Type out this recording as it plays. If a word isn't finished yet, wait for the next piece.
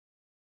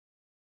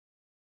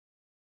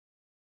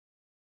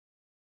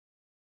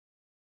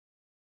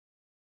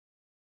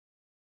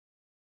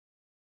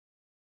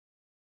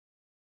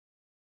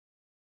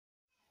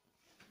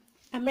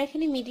আমরা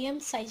এখানে মিডিয়াম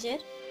সাইজের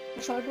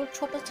সর্বোচ্চ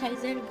ছোট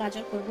সাইজের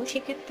গাজর করব।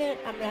 সেক্ষেত্রে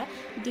আমরা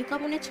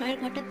 2,6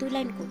 ঘরটা 2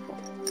 লাইন করব।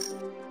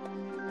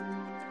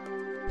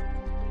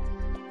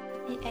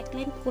 এই 1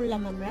 লাইন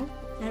করলাম আমরা,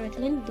 আর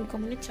এখানে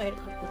 2,6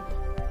 ঘর করব।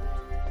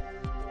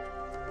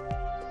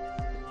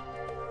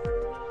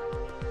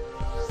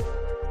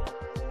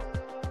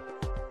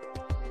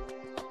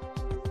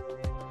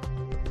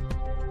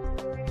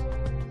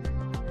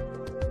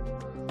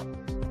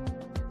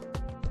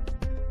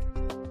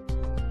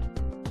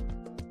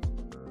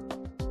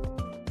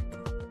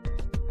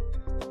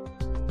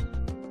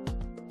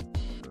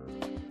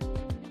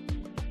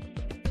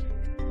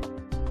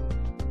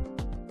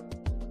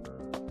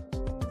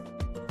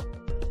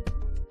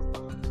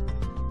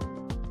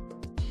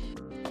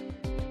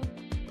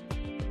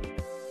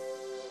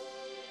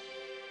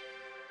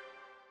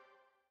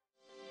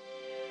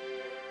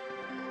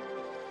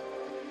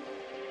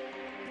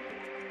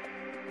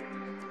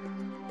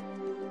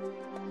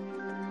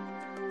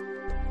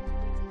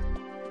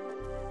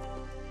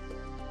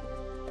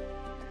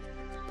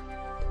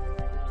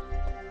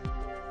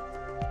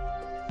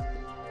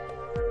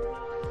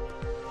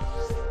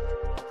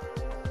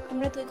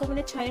 আমরা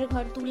 2,6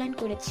 ঘর 2 লাইন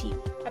করেছি।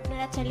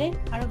 আপনারা চাইলে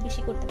আরো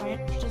বেশি করতে পারেন,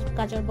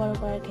 গাজর বড়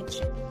করার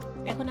ক্ষেত্রে।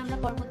 এখন আমরা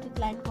পরবর্তী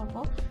লাইন করব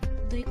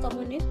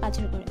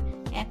 2,5 ঘরে।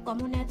 1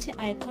 কমনে আছে,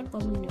 আর 1 ঘর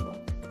কমন নেব।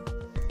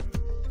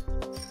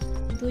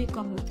 2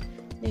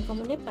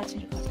 কমনে 5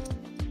 ঘর।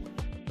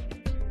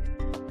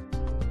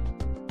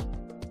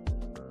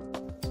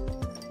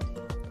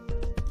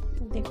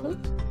 দেখুন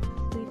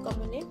 2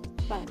 কমনে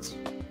 5।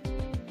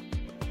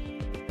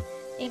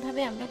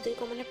 এইভাবে আমরা 2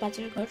 কমনে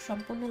 5 ঘর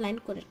সম্পূর্ণ লাইন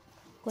করে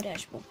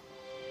আসবো।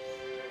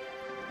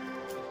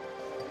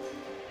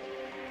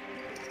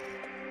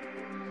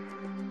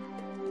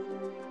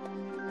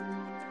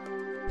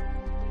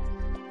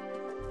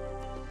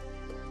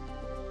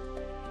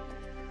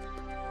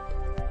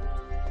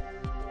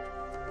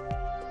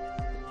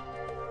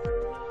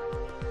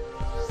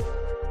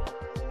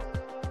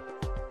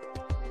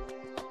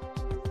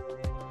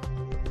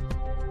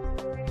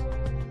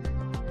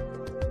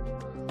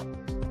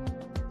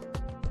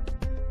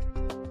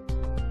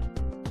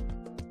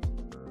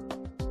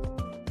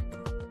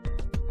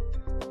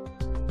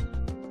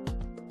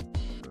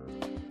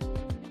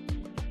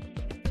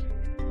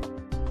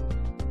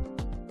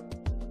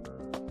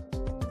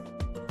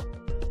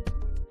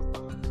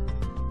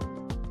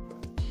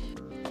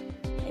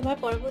 এবার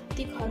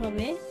পরবর্তী ঘর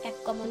হবে 1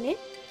 কমনে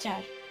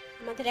 4।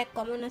 আমাদের 1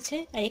 কমন আছে,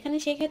 আর এখানে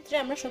সেই ক্ষেত্রে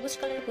আমরা সবুজ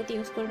কালারের পতি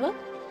ইউজ করব।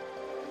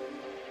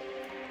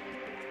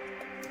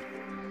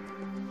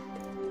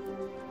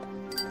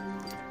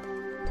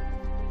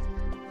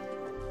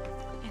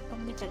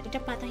 এটা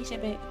পাতা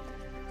হিসেবে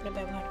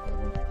ব্যবহার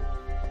করব।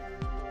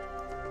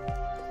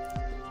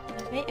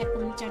 এভাবে 1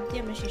 কমনে 4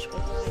 দিয়ে আমরা শেষ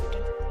করব এটা।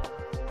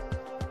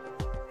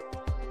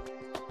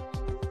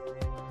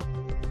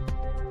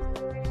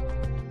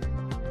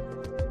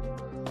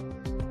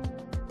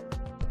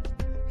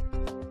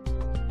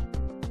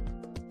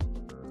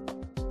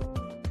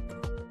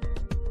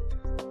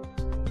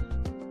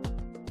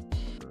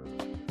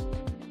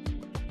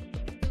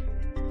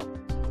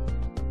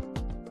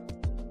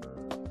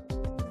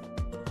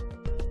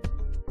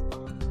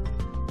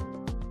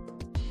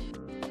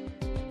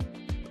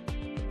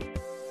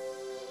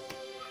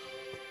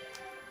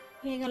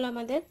 হয়ে গেল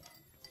আমাদের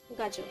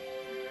গাজর।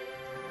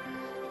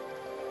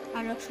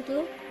 আর শুধু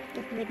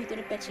টুকরোর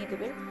ভিতরে পেঁচিয়ে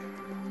দেবেন।